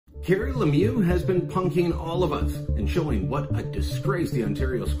Carrie Lemieux has been punking all of us and showing what a disgrace the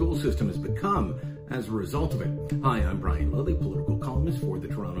Ontario school system has become as a result of it. Hi, I'm Brian Lilly, political columnist for the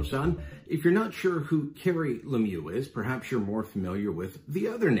Toronto Sun. If you're not sure who Carrie Lemieux is, perhaps you're more familiar with the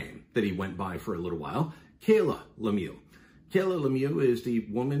other name that he went by for a little while, Kayla Lemieux. Kayla Lemieux is the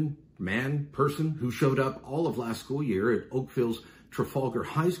woman, man, person who showed up all of last school year at Oakville's Trafalgar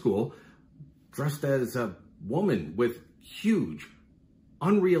High School dressed as a woman with huge,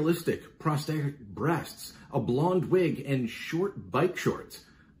 unrealistic prosthetic breasts, a blonde wig, and short bike shorts.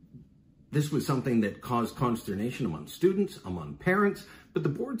 This was something that caused consternation among students, among parents, but the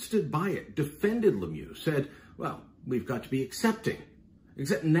board stood by it, defended Lemieux, said, well, we've got to be accepting.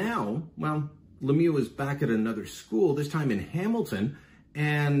 Except now, well, Lemieux is back at another school, this time in Hamilton,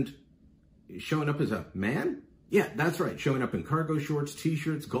 and showing up as a man? Yeah, that's right, showing up in cargo shorts,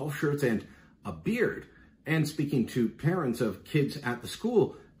 t-shirts, golf shirts, and a beard. And speaking to parents of kids at the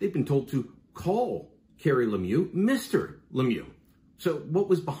school, they've been told to call Carrie Lemieux Mr. Lemieux. So what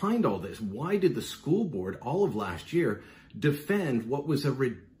was behind all this? Why did the school board all of last year defend what was a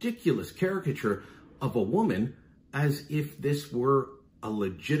ridiculous caricature of a woman as if this were a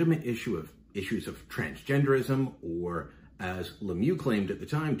legitimate issues of transgenderism, or as Lemieux claimed at the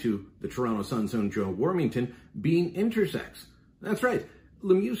time to the Toronto Sun's own Joe Warmington, being intersex? That's right.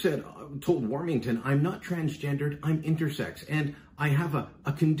 Lemieux told Warmington, I'm not transgendered, I'm intersex, and I have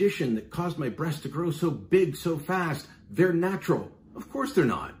a condition that caused my breasts to grow so big so fast. They're natural. Of course they're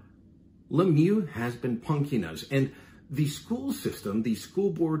not. Lemieux has been punking us, and the school system, the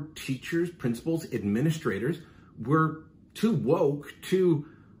school board, teachers, principals, administrators were too woke, too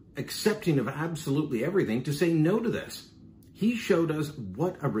accepting of absolutely everything to say no to this. He showed us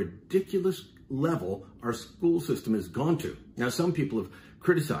what a ridiculous level our school system has gone to. Now, some people have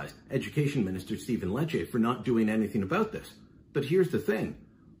criticized Education Minister Stephen Lecce for not doing anything about this. But here's the thing.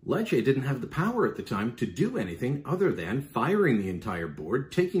 Lecce didn't have the power at the time to do anything other than firing the entire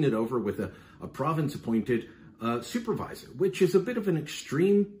board, taking it over with a province-appointed supervisor, which is a bit of an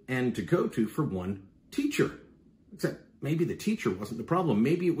extreme end to go to for one teacher. Except maybe the teacher wasn't the problem.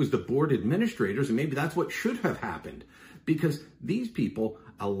 Maybe it was the board administrators, and maybe that's what should have happened. Because these people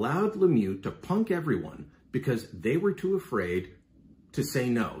allowed Lemieux to punk everyone because they were too afraid to say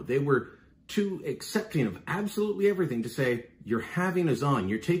no. They were too accepting of absolutely everything to say, you're having us on,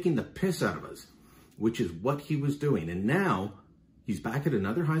 you're taking the piss out of us, which is what he was doing. And now he's back at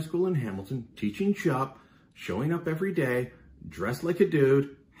another high school in Hamilton, teaching shop, showing up every day, dressed like a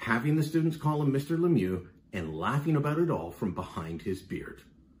dude, having the students call him Mr. Lemieux, and laughing about it all from behind his beard.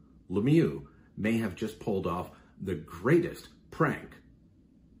 Lemieux may have just pulled off the greatest prank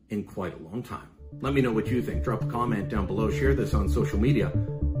in quite a long time. Let me know what you think. Drop a comment down below, share this on social media,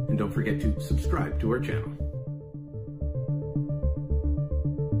 and don't forget to subscribe to our channel.